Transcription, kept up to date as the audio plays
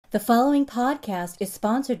The following podcast is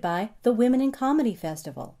sponsored by the Women in Comedy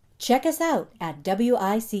Festival. Check us out at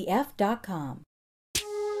WICF.com.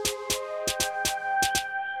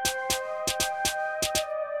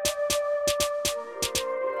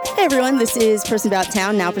 Hey everyone, this is Person About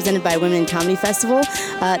Town, now presented by Women in Comedy Festival.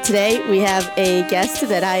 Today we have a guest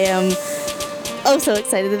that I am so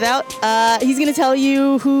excited about. He's going to tell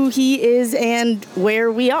you who he is and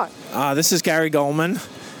where we are. This is Gary Goldman,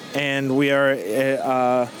 and we are,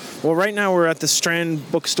 right now we're at the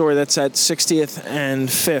Strand bookstore that's at 60th and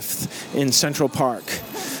 5th in Central Park.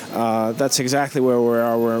 That's exactly where we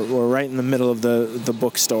are. We're right in the middle of the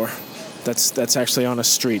bookstore. That's actually on a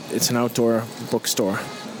street. It's an outdoor bookstore.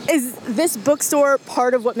 Is this bookstore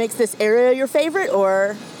part of what makes this area your favorite,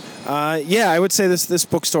 or? Yeah, I would say this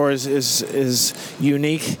bookstore is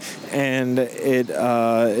unique, and it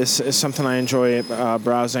is something I enjoy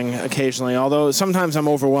browsing occasionally. Although sometimes I'm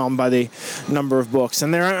overwhelmed by the number of books,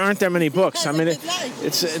 and there aren't that many books. I mean,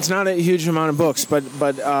 it's not a huge amount of books, but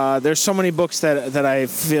there's so many books that I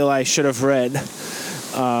feel I should have read,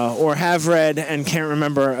 or have read and can't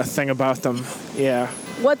remember a thing about them. Yeah.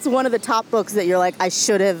 What's one of the top books that you're like, I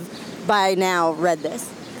should have by now read this?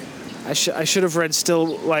 I should have read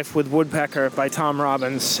Still Life with Woodpecker by Tom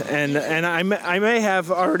Robbins, and I may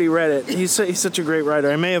have already read it. He's such a great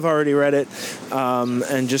writer. I may have already read it,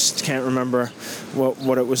 and just can't remember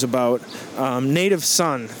what it was about. Native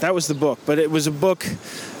Son, that was the book, but it was a book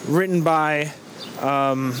written by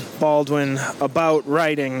Baldwin about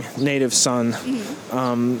writing Native Son.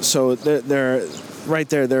 Mm-hmm. So right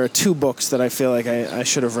there are two books that I feel like I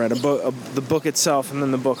should have read. The book itself, and then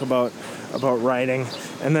the book about writing.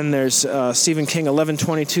 And then there's Stephen King,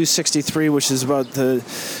 11/22/63, which is about the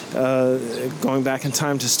going back in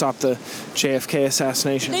time to stop the JFK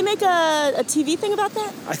assassination. Did they make a TV thing about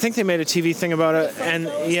that? I think they made a TV thing about it, and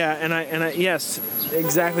yeah, and I yes,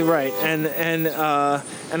 exactly right. And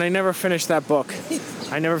I never finished that book.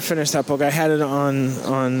 I never finished that book. I had it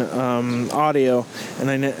on audio,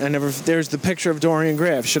 and I never. There's the picture of Dorian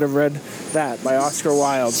Gray. I should have read that by Oscar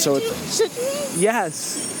Wilde. Should you?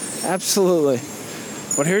 Yes, absolutely.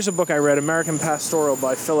 But here's a book I read, American Pastoral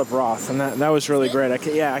by Philip Roth, and that was really great.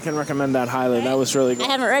 I can recommend that highly. That was really good. I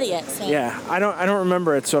haven't read it yet. So. Yeah, I don't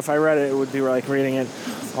remember it, so if I read it, it would be like reading it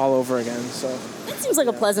all over again. So that seems like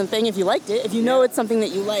a pleasant thing if you liked it. If you know it's something that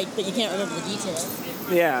you like, but you can't remember the details.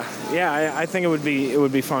 Yeah. I think it would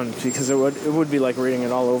be fun because it would be like reading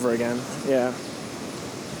it all over again. Yeah.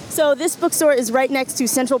 So this bookstore is right next to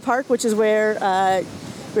Central Park, which is where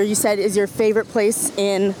you said is your favorite place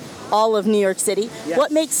in all of New York City. Yes.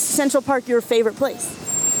 What makes Central Park your favorite place?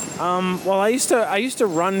 Well, I used to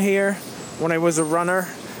run here when I was a runner,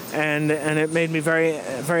 and it made me very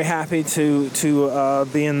very happy to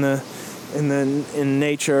be in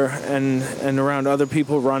nature and around other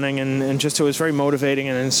people running, and just it was very motivating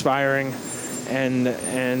and inspiring, and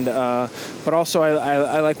but also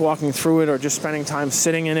I like walking through it, or just spending time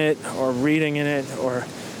sitting in it, or reading in it, or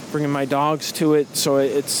bringing my dogs to it. So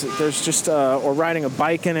there's just or riding a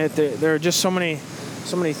bike in it. There are just so many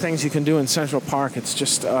things you can do in Central Park. It's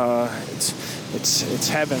just it's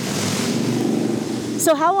heaven.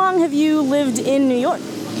 So how long have you lived in New York?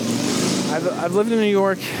 I've lived in New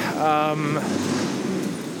York. I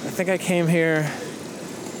think I came here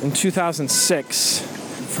in 2006.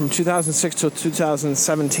 From 2006 till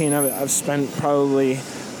 2017, I've spent probably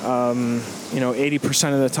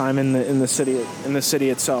 80% of the time in the city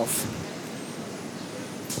itself.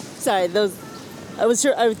 Sorry,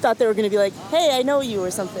 I thought they were going to be like, "Hey, I know you" or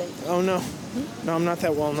something. Oh no, no, I'm not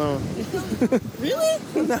that well known. Really?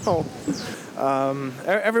 No.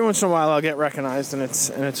 Every once in a while, I'll get recognized, and it's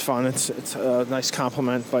fun. It's a nice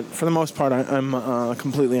compliment, but for the most part, I'm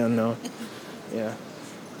completely unknown. Yeah.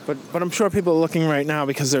 But I'm sure people are looking right now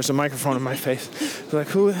because there's a microphone in my face. They're like,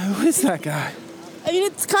 who is that guy? I mean,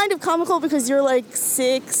 it's kind of comical because you're like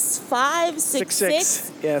 6'5",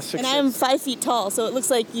 6'6". Yeah, 6'6". And I'm 5 feet tall, so it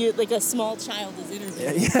looks like you like a small child is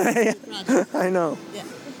interviewing. Yeah. I know. Yeah.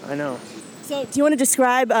 I know. So, do you want to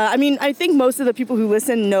describe? I think most of the people who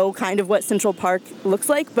listen know kind of what Central Park looks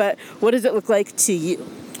like, but what does it look like to you?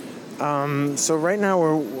 So right now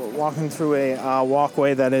we're walking through a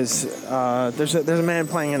walkway that is there's a man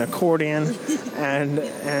playing an accordion, and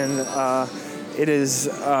it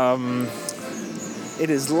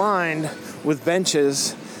is lined with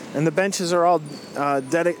benches, and the benches are all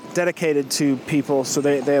dedicated to people. So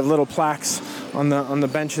they have little plaques on the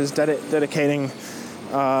benches dedicating.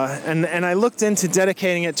 And I looked into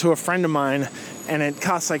dedicating it to a friend of mine, and it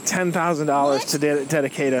costs like $10,000 to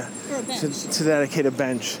dedicate a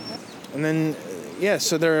bench. And then,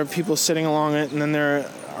 so there are people sitting along it, and then there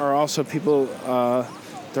are also people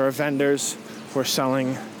there are vendors who are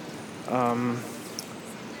selling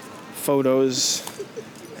photos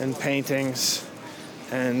and paintings.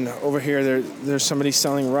 And over here, there's somebody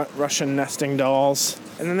selling Russian nesting dolls.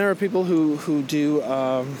 And then there are people who do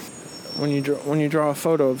when you draw a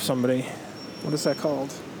photo of somebody. What is that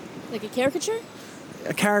called? Like a caricature?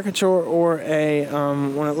 A caricature or a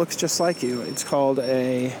when it looks just like you. It's called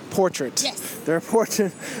a portrait. Yes. They're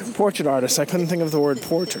portrait artists. I couldn't think of the word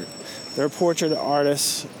portrait. There are portrait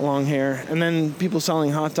artists along here, and then people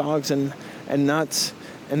selling hot dogs and nuts,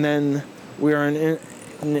 and then we are near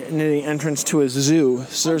the entrance to a zoo.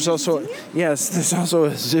 So there's also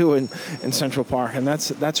a zoo in Central Park, and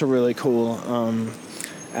that's a really cool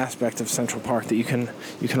aspect of Central Park, that you can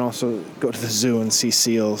also go to the zoo and see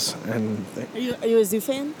seals. And Are you a zoo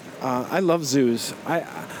fan? I love zoos.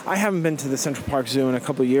 I haven't been to the Central Park Zoo in a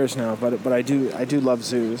couple of years now, but I do love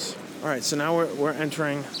zoos. All right, so now we're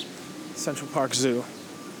entering Central Park Zoo.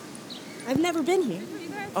 I've never been here.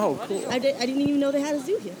 Oh, cool. I didn't even know they had a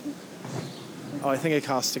zoo here. Oh, I think it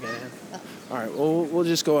costs to get in. All right, well, we'll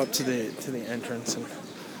just go up to the entrance and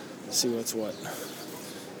see what's what.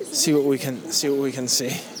 See what we can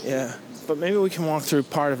see. Yeah, but maybe we can walk through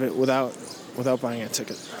part of it without buying a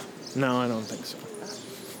ticket. No, I don't think so.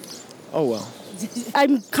 Oh well.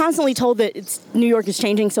 I'm constantly told that New York is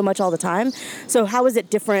changing so much all the time. So how is it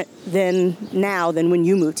different than when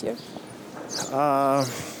you moved here?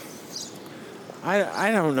 I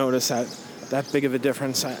don't notice that big of a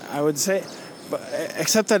difference. I would say, but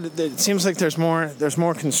except that it seems like there's more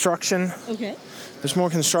construction. Okay. There's more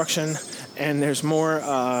construction, and there's more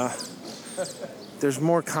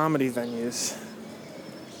comedy venues.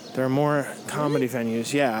 There are more comedy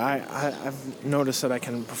venues. Yeah, I've noticed that I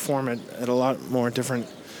can perform at a lot more different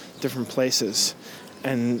places,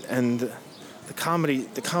 and the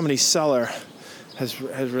comedy cellar has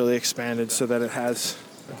really expanded so that it has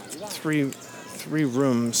three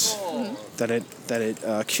rooms that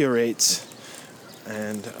it curates.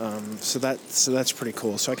 And so that's pretty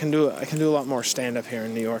cool. So I can do a lot more stand-up here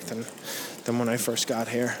in New York than when I first got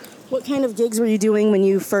here. What kind of gigs were you doing when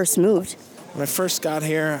you first moved? When I first got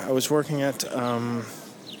here, I was working at I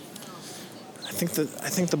think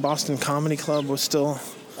the Boston Comedy Club was still.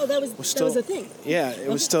 Oh, that was a thing. Yeah, it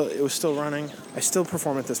was still running. I still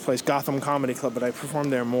perform at this place, Gotham Comedy Club, but I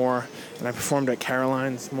performed there more, and I performed at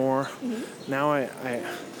Caroline's more. Mm-hmm. Now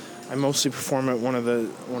I mostly perform at one of the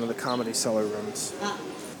comedy cellar rooms.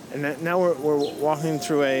 And now we're walking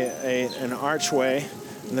through an archway,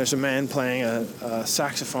 and there's a man playing a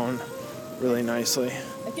saxophone really nicely.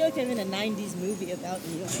 I feel like I'm in a 90s movie about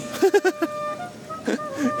New York.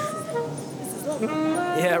 This is lovely.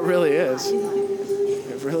 Yeah, it really is.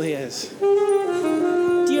 It really is.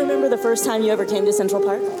 Do you remember the first time you ever came to Central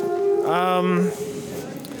Park?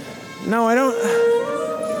 No, I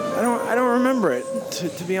don't remember it.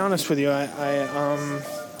 To be honest with you,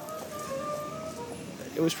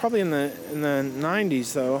 it was probably in the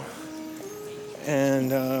 90s though,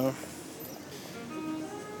 and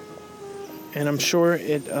I'm sure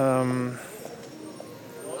it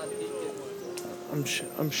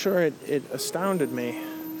I'm sure it astounded me,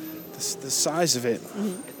 the size of it.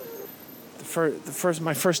 Mm-hmm.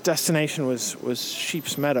 My first destination was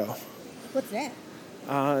Sheep's Meadow. What's that?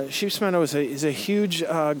 Sheep's Meadow is a huge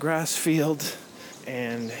grass field,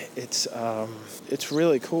 and it's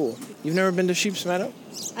really cool. You've never been to Sheep's Meadow?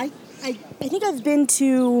 I think I've been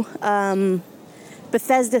to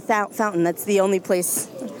Bethesda Fountain. That's the only place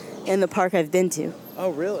in the park I've been to. Oh,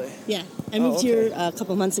 really? Yeah. I moved here a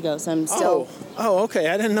couple months ago, so I'm still... Oh, okay.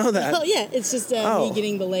 I didn't know that. Oh, yeah. It's just me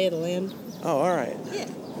getting the lay of the land. Oh, all right. Yeah.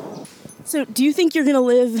 So, do you think you're going to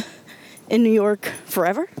live in New York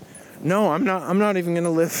forever? No, I'm not. I'm not even going to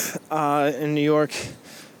live in New York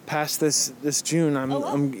past this June.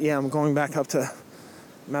 I'm going back up to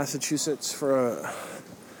Massachusetts for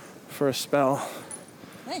a spell.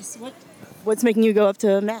 Nice. What's making you go up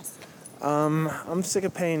to Mass? I'm sick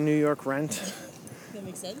of paying New York rent. That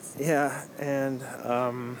makes sense. Yeah, and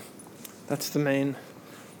that's the main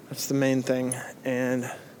thing. And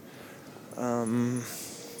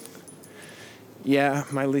yeah,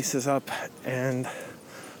 my lease is up, and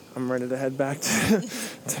I'm ready to head back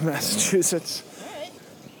to Massachusetts. All right.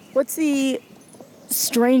 What's the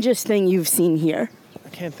strangest thing you've seen here? I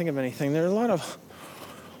can't think of anything. There are a lot of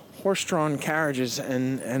horse-drawn carriages,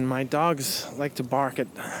 and my dogs like to bark at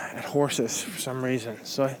horses for some reason.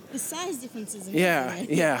 So the size differences.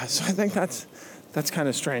 Yeah. So I think that's kind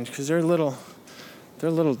of strange because they're little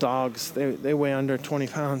dogs. They weigh under 20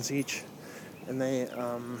 pounds each, and they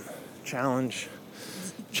challenge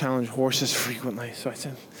horses frequently. So I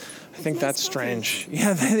think that's strange.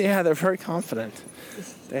 Yeah, they're very confident.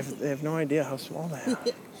 They have no idea how small they are.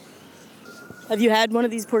 Have you had one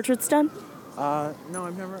of these portraits done? No,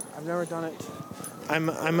 I've never done it. I'm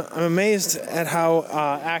amazed at how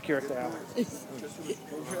accurate they are.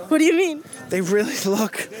 What do you mean? They really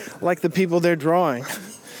look like the people they're drawing,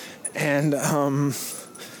 and I'm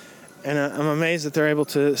amazed that they're able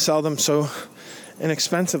to sell them so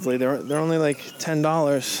inexpensively. They're only like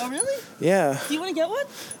 $10. Oh, really? Yeah. Do you want to get one?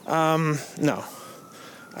 No,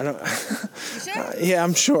 I don't. Sure? Yeah,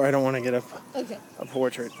 I'm sure I don't want to get Okay. a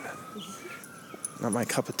portrait. Not my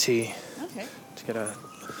cup of tea. Okay. To get a.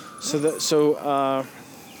 So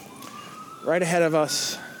right ahead of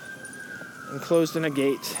us, enclosed in a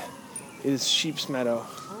gate, is Sheep's Meadow.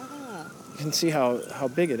 You can see how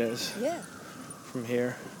big it is Yeah. from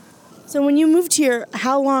here. So when you moved here,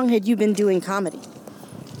 how long had you been doing comedy?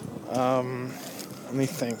 Let me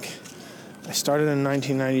think. I started in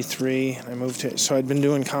 1993. And I moved here, so I'd been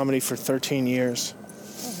doing comedy for 13 years.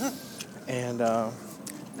 And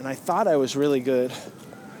I thought I was really good.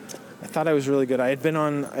 I had been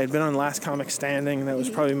on Last Comic Standing. That was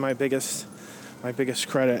probably my biggest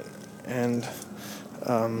credit, and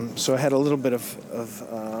so I had a little bit of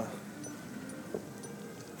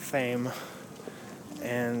fame,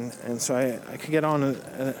 and so I could get on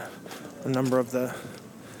a number of the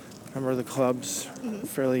clubs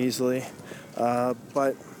fairly easily.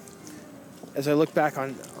 But as I look back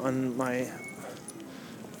on my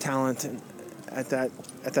talent at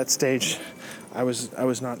that stage, I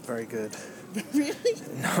was not very good. Really?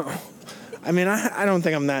 No, I mean I don't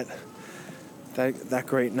think I'm that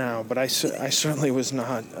great now, but I certainly was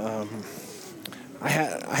not. I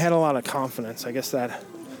had a lot of confidence. I guess that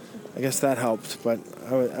helped, but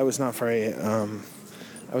I was not very. I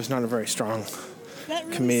was not a very strong That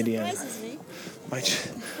really comedian. surprises me.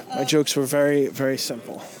 My jokes were very, very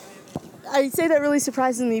simple. I say that really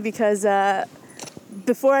surprises me because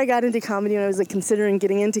before I got into comedy, when I was like considering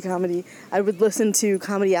getting into comedy, I would listen to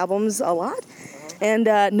comedy albums a lot, and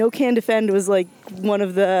No Can Defend was like one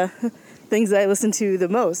of the things that I listened to the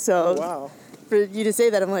most. So Wow. for you to say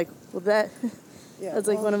that, I'm like, well, that's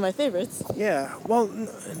like one of my favorites. Yeah. Well,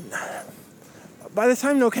 by the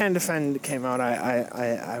time No Can Defend came out,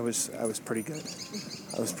 I was pretty good.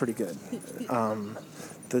 I was pretty good. I'm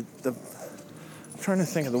trying to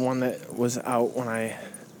think of the one that was out when I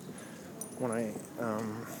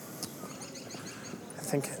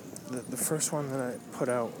think the first one that I put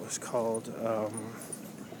out was called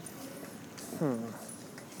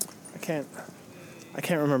I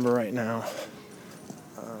can't remember right now.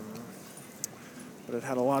 But it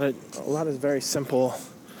had a lot of very simple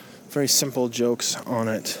jokes on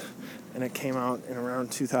it, and it came out in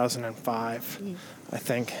around 2005, I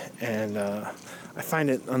think, and I find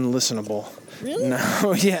it unlistenable. Really?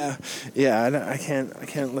 No, yeah, I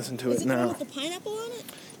can't listen to it now. Is it the one with the pineapple on it?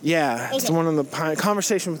 Yeah, it's the Okay. one on the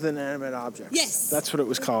Conversation with Inanimate Objects. Yes. That's what it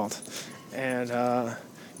was called, and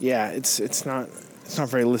yeah, it's not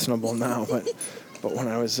very listenable now, but when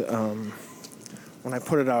I was when I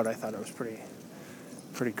put it out, I thought it was pretty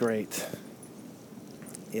great.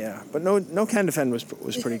 Yeah, but no Can Defend was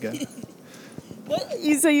pretty good.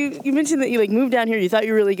 So you mentioned that you like moved down here, you thought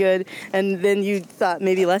you were really good, and then you thought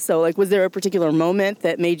maybe less so. Like, was there a particular moment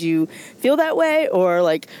that made you feel that way, or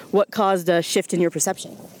like what caused a shift in your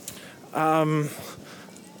perception? I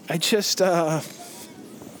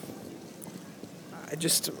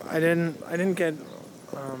didn't get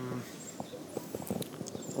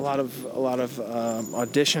a lot of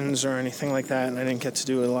auditions or anything like that, and I didn't get to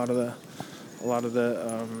do a lot of the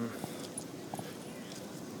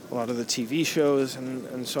TV shows,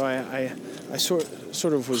 and so I sort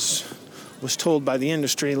of was told by the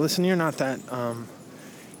industry, listen, you're not that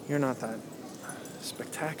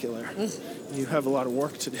spectacular. You have a lot of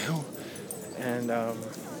work to do, and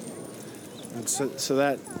so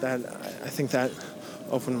that I think that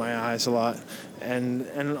opened my eyes a lot,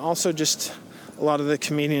 and also just a lot of the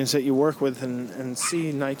comedians that you work with and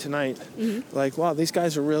see night to night, like, wow, these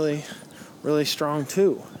guys are really, really strong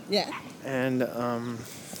too. Yeah. And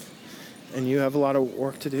you have a lot of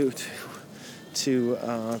work to do to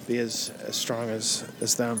be as strong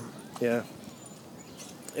as them. Yeah.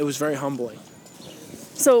 It was very humbling.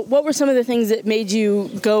 So what were some of the things that made you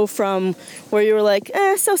go from where you were like,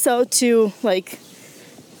 so-so, to like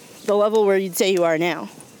the level where you'd say you are now?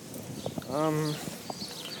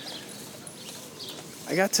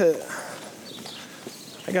 I got to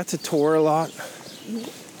tour a lot,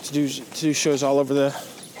 to do shows all over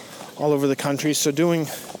the country. So doing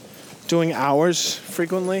hours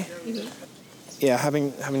frequently. Yeah,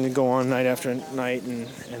 having to go on night after night and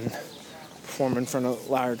perform in front of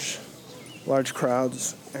large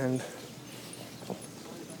crowds, and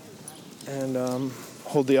and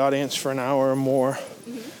hold the audience for an hour or more.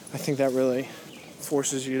 I think that really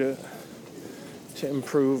forces you to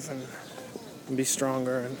improve and be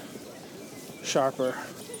stronger and sharper.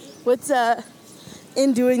 What's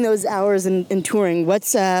in doing those hours in touring?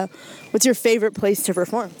 What's your favorite place to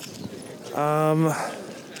perform?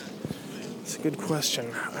 It's a good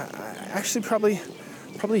question. I actually probably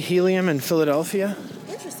Helium in Philadelphia.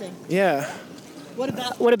 Interesting. Yeah.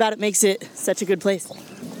 What about it makes it such a good place?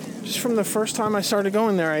 Just from the first time I started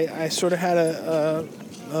going there, I sort of had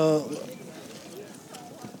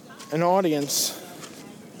an audience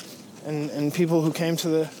and people who came to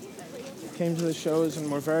the shows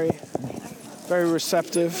and were very, very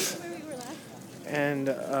receptive, and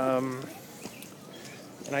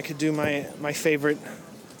I could do my favorite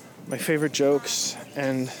jokes,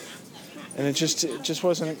 and it just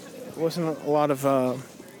wasn't a lot of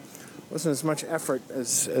wasn't as much effort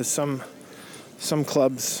as some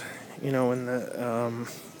clubs, in the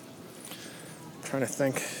trying to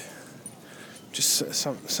think, just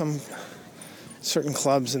some certain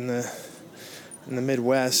clubs in the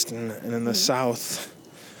Midwest and in the South,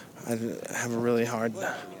 I have a really hard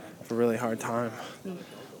time,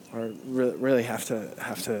 or really have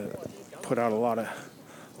to put out a lot of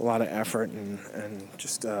effort, and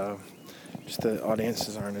just the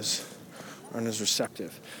audiences aren't as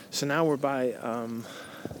receptive. So now we're by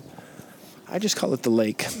I just call it the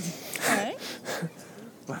lake. Okay.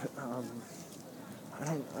 But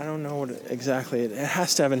I don't know what exactly it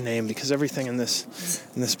has to have a name, because everything in this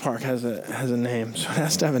park has a name, so it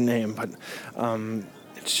has to have a name. But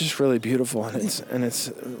it's just really beautiful, and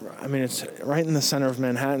it's right in the center of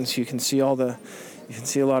Manhattan, so you can see a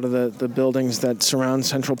lot of the buildings that surround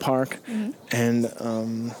Central Park, and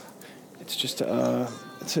it's just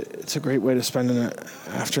it's a great way to spend an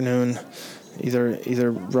afternoon,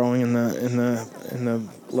 either rowing in the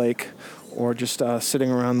lake, or just sitting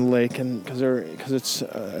around the lake, and because it's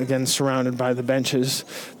again surrounded by the benches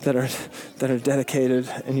that are dedicated,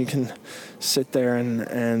 and you can sit there, and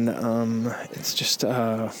it's just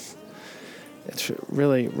it's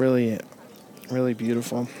really, really, really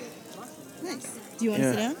beautiful. Nice. Do you want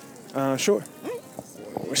to sit down? Sure.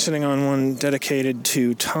 We're sitting on one dedicated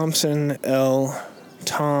to Thompson L.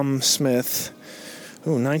 Tom Smith.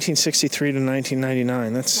 1963 to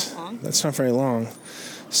 1999. That's not very long.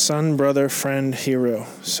 Son, brother, friend, hero.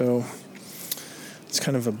 So it's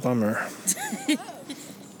kind of a bummer.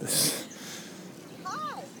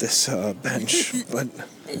 this bench, but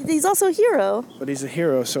he's also a hero. But he's a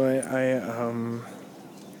hero, so I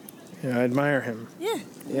admire him. Yeah.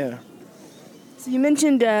 Yeah. So you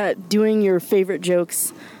mentioned doing your favorite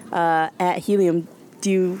jokes at Helium. Do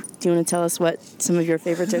you want to tell us what some of your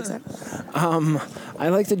favorite jokes are? I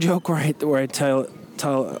like the joke where I tell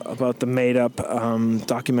about the made-up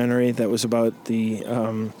documentary that was about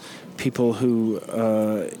the people who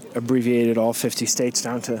abbreviated all 50 states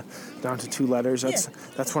down to 2 letters.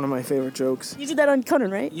 That's one of my favorite jokes. You did that on Conan,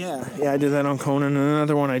 right? Yeah, I did that on Conan. And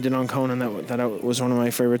another one I did on Conan that was one of my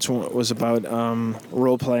favorites was about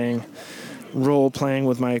role-playing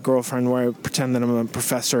with my girlfriend, where I pretend that I'm a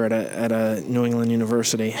professor at a New England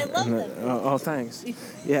university. I love that. Oh, thanks.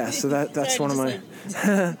 Yeah, so that's one of my...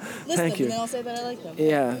 Thank you. And then I'll say that I like them.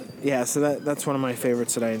 Yeah. So that's one of my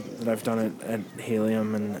favorites that I've done at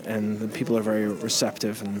Helium, and the people are very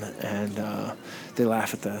receptive, and they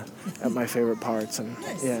laugh at my favorite parts, and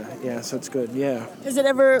nice. Yeah. So it's good. Yeah. Has it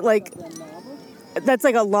ever that's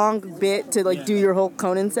like a long bit to do your whole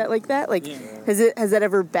Conan set like that? Has that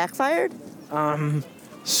ever backfired?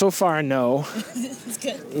 So far, no. It's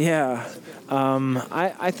good. Yeah.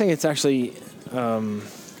 I think it's actually,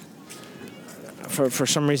 for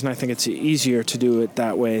some reason, I think it's easier to do it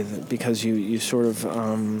that way, because you sort of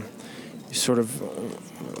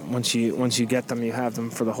once you get them, you have them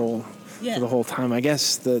for the whole time. I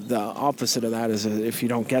guess the opposite of that is if you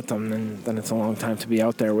don't get them, then it's a long time to be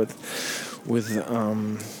out there with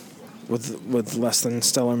less than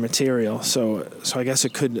stellar material. So I guess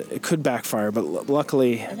it could backfire, but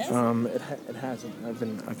luckily it hasn't.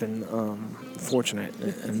 I've been fortunate,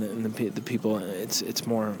 and the people, it's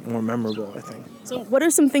more memorable, I think. So what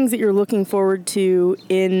are some things that you're looking forward to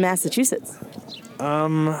in Massachusetts?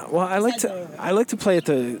 Well, I like to play at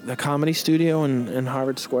the Comedy Studio in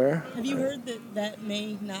Harvard Square. Have you heard that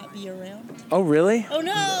may not be around? Oh, really? Oh,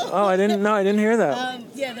 no! Oh, I didn't hear that.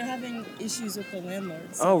 Yeah, they're having issues with the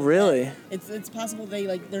landlords. Oh, really? It's possible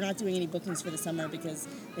they're not doing any bookings for the summer because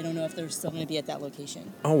they don't know if they're still going to be at that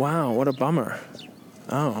location. Oh, wow, what a bummer.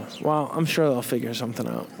 Oh, well, I'm sure they'll figure something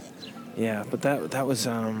out. Yeah, but that was,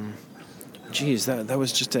 that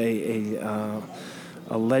was just a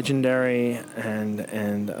legendary and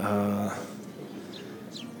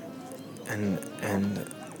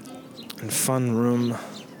fun room.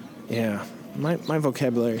 Yeah, my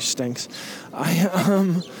vocabulary stinks.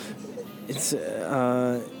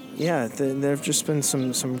 There've just been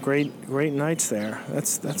some great nights there.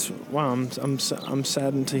 That's wow. I'm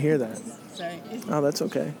saddened to hear that. Sorry. Oh, that's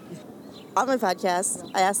okay. On my podcast,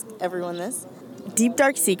 I ask everyone this: deep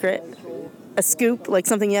dark secret, a scoop, like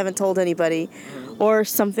something you haven't told anybody, or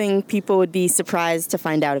something people would be surprised to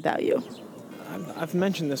find out about you. I've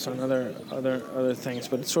mentioned this on other things,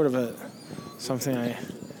 but it's sort of something I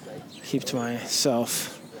keep to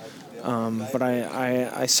myself. But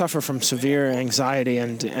I suffer from severe anxiety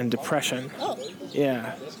and depression. Oh.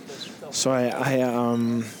 Yeah. So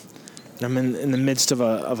I'm in the midst of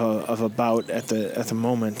a bout at the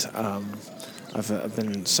moment. I've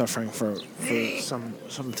been suffering for some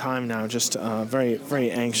time now. Just very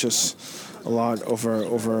very anxious, a lot over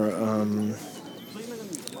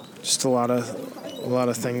just a lot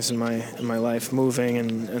of things in my life moving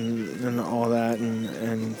and all that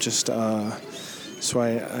and just so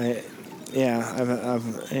I've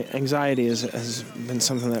anxiety has been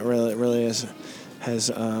something that really has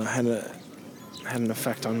had an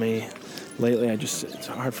effect on me lately. It's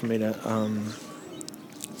hard for me to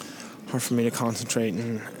concentrate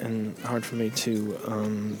and hard for me to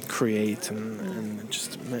create and it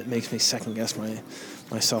just makes me second guess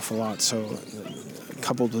myself a lot. So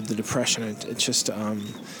coupled with the depression, it's just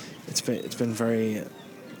it's been very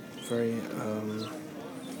very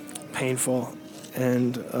painful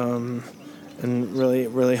and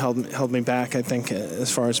really held me back, I think,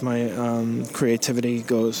 as far as my creativity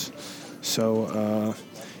goes. So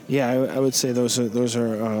I would say those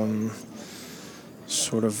are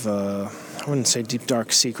sort of I wouldn't say deep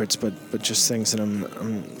dark secrets, but just things that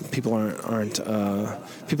people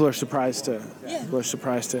are surprised to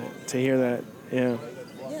hear that. Yeah.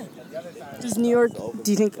 Does New York,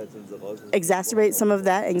 do you think, exacerbate some of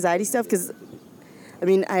that anxiety stuff? Because I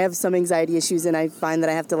mean, I have some anxiety issues, and I find that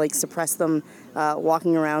I have to suppress them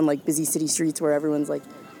walking around busy city streets where everyone's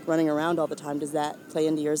running around all the time. Does that play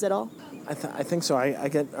into yours at all? I think so. I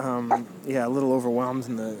get a little overwhelmed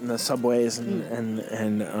in the subways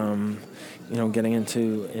and getting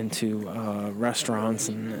into restaurants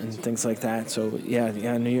and things like that. So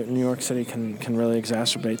New York City can really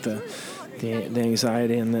exacerbate the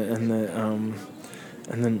anxiety and the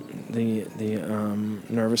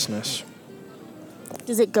nervousness.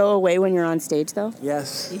 Does it go away when you're on stage, though?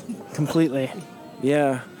 Yes, completely.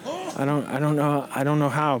 Yeah, I don't know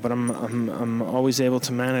how, but I'm always able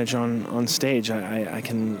to manage on stage. I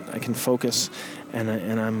can focus,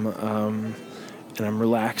 and I'm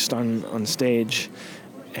relaxed on stage,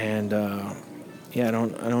 and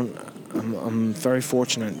I'm very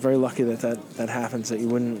fortunate, very lucky that happens. That you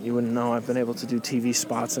wouldn't know. I've been able to do TV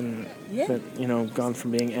spots and gone from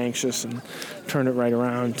being anxious and turned it right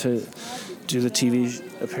around to do the TV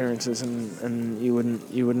appearances, and you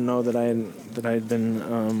wouldn't know that I had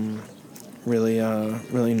been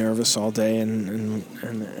really nervous all day and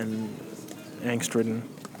angst ridden.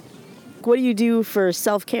 What do you do for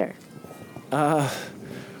self-care?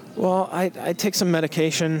 Well, I take some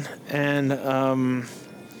medication and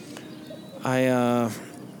I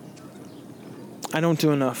don't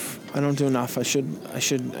do enough. I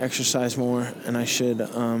should exercise more, and I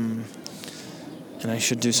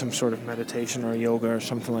should do some sort of meditation or yoga or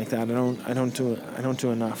something like that. I don't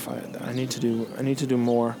do enough. I need to do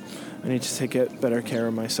more. I need to take better care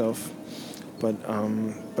of myself. But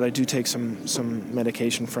I do take some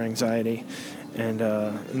medication for anxiety, and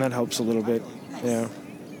that helps a little bit. Yeah.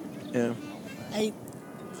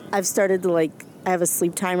 I've started to I have a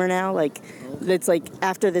sleep timer now. It's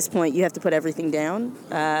after this point you have to put everything down,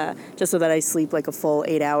 just so that I sleep a full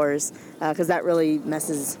 8 hours, because that really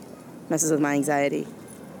messes with my anxiety.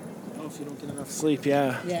 Oh, if you don't get enough sleep,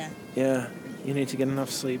 yeah, you need to get enough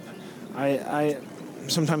sleep. I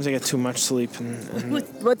sometimes I get too much sleep, and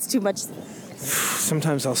What's too much?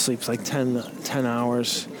 Sometimes I'll sleep 10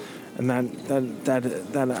 hours, and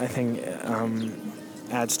that I think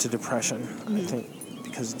adds to depression. Mm-hmm. I think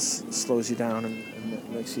because it slows you down and it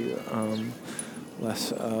makes you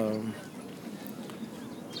less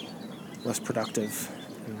productive,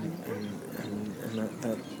 and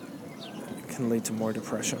that can lead to more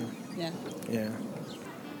depression. Yeah.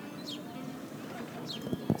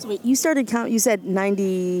 So wait, you started you said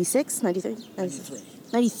 96, 93?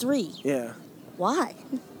 93? Yeah. Why?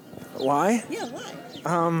 Why? Yeah, why?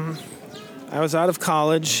 I was out of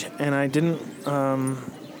college, and I didn't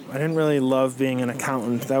really love being an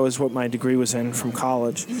accountant. That was what my degree was in from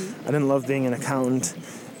college. Mm-hmm. I didn't love being an accountant,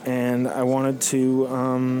 and I wanted to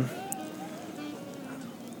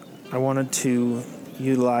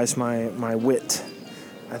utilize my wit.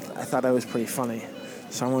 I thought I was pretty funny,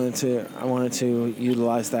 so I wanted to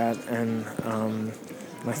utilize that, and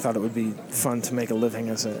I thought it would be fun to make a living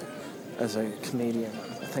as a comedian.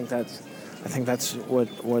 I think that's what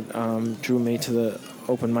drew me to the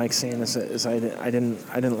open mic scene. Is I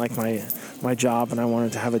didn't like my job, and I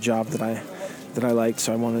wanted to have a job that I liked.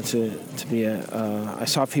 So I wanted to be I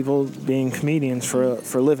saw people being comedians for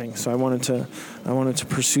a living, so I wanted to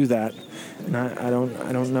pursue that. And I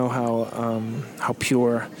don't know how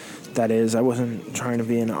pure that is. I wasn't trying to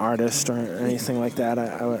be an artist or anything like that.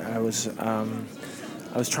 I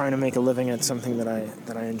was trying to make a living at something that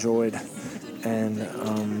I enjoyed, and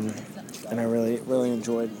I really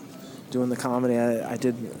enjoyed doing the comedy. I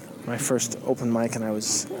did my first open mic, and I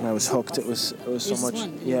was hooked. It was so much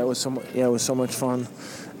fun. It was so much fun,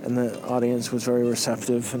 and the audience was very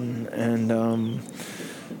receptive, and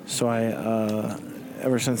so I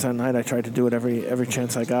ever since that night I tried to do it every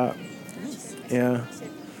chance I got. Nice. Yeah.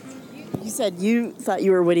 You said you thought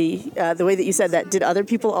you were witty. The way that you said that, did other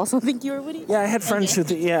people also think you were witty? Yeah, I had friends who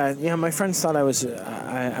my friends thought I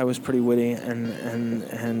was pretty witty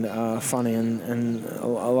and funny, and a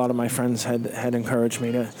lot of my friends had encouraged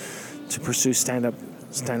me to pursue stand-up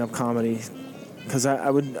comedy, because I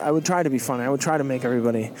would try to be funny. I would try to make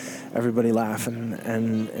everybody laugh,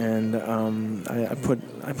 and I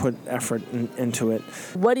put effort into it.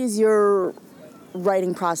 What is your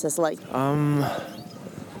writing process like?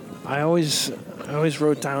 I always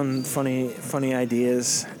wrote down funny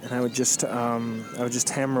ideas, and I would just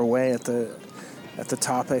hammer away at the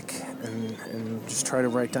topic and just try to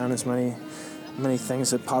write down as many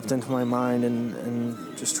things that popped into my mind,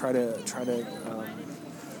 and just try to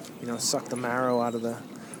suck the marrow out of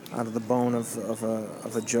the bone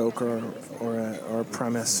of a joke or a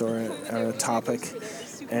premise or a topic,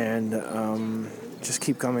 and just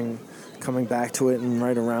keep coming back to it and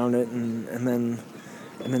write around it, and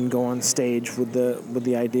then go on stage with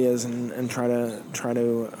the ideas and try to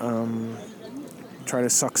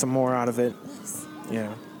suck some more out of it.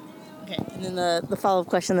 Yeah. Okay. And then the follow-up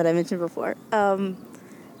question that I mentioned before.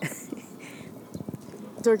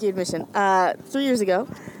 Dorky admission. 3 years ago,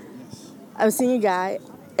 I was seeing a guy,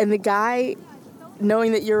 and the guy,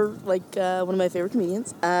 knowing that you're like one of my favorite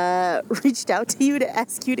comedians, reached out to you to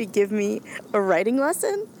ask you to give me a writing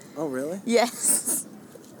lesson. Oh, really? Yes.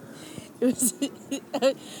 It was,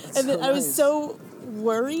 and then I was so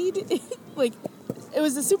worried. Like, it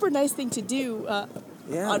was a super nice thing to do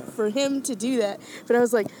for him to do that. But I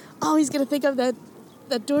was like, oh, he's going to think of that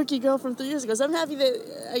dorky girl from 3 years ago. So I'm happy that,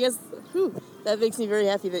 that makes me very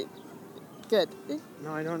happy that, good.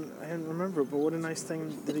 No, I didn't remember, but what a nice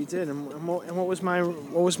thing that he did. And what was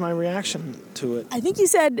my reaction to it? I think you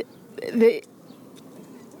said that,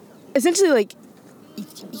 essentially, like,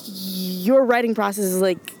 your writing process is,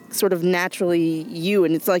 like, sort of naturally you,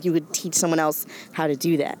 and it's like you could teach someone else how to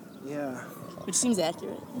do that. Yeah. Which seems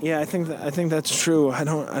accurate. Yeah, I think that's true. I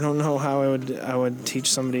don't know how I would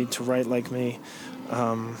teach somebody to write like me,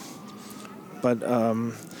 but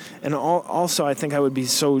also I think I would be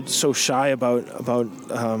so shy about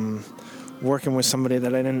working with somebody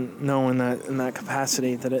that I didn't know in that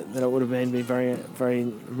capacity that it would have made me very, very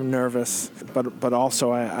nervous. But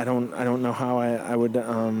also I don't know how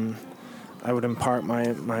I would impart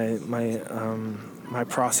my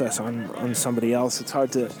process on somebody else. It's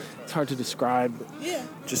hard to describe. Yeah.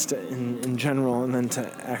 Just in general, and then to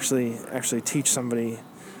actually teach somebody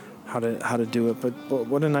how to do it. But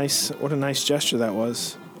what a nice gesture that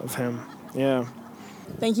was of him. Yeah.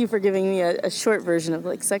 Thank you for giving me a short version of,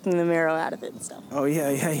 like, sucking the marrow out of it and stuff. Oh yeah.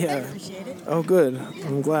 I appreciate it. Oh good.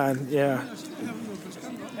 I'm glad. Yeah.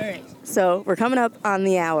 All right. So we're coming up on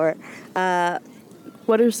the hour.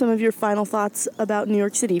 What are some of your final thoughts about New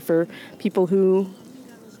York City for people who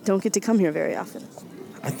don't get to come here very often?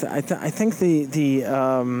 I think the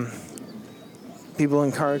people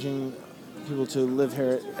encouraging people to live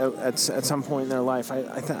here at some point in their life,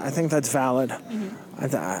 I think that's valid.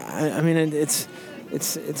 Mm-hmm. I mean it's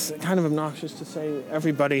kind of obnoxious to say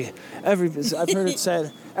everybody. I've heard it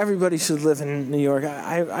said everybody should live in New York.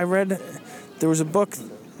 I read there was a book.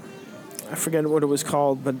 I forget what it was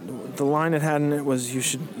called, but the line it had in it was you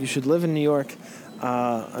should live in New York,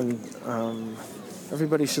 and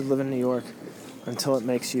everybody should live in New York until it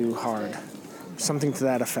makes you hard, something to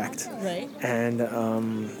that effect. Right. And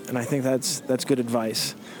I think that's good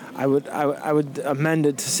advice. I would amend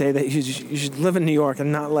it to say that you should live in New York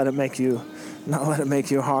and not let it make you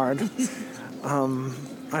hard.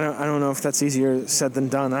 I don't know if that's easier said than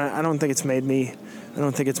done. I don't think it's made me I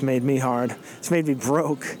don't think it's made me hard. It's made me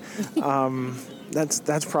broke.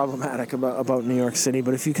 That's problematic about New York City.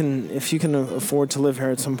 But if you can afford to live here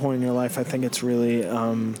at some point in your life, I think it's really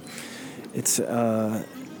it's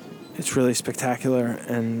really spectacular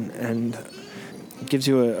and gives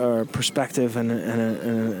you a perspective and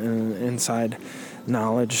an inside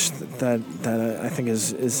knowledge that I think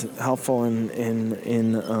is helpful in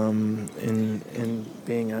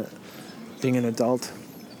being an adult.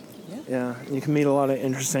 Yeah, you can meet a lot of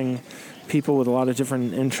interesting people with a lot of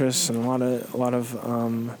different interests and a lot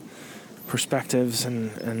of perspectives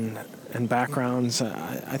and backgrounds.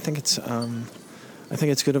 I think it's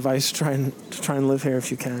good advice to try and live here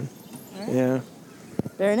if you can. Right. Yeah.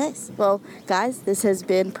 Very nice. Well, guys, this has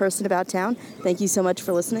been Person About Town. Thank you so much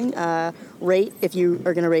for listening. Rate if you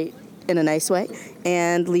are going to rate in a nice way,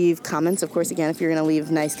 and leave comments, of course, again, if you're going to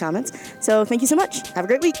leave nice comments. So thank you so much. Have a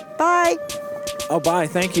great week. Bye. Oh, bye.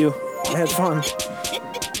 Thank you. I had fun.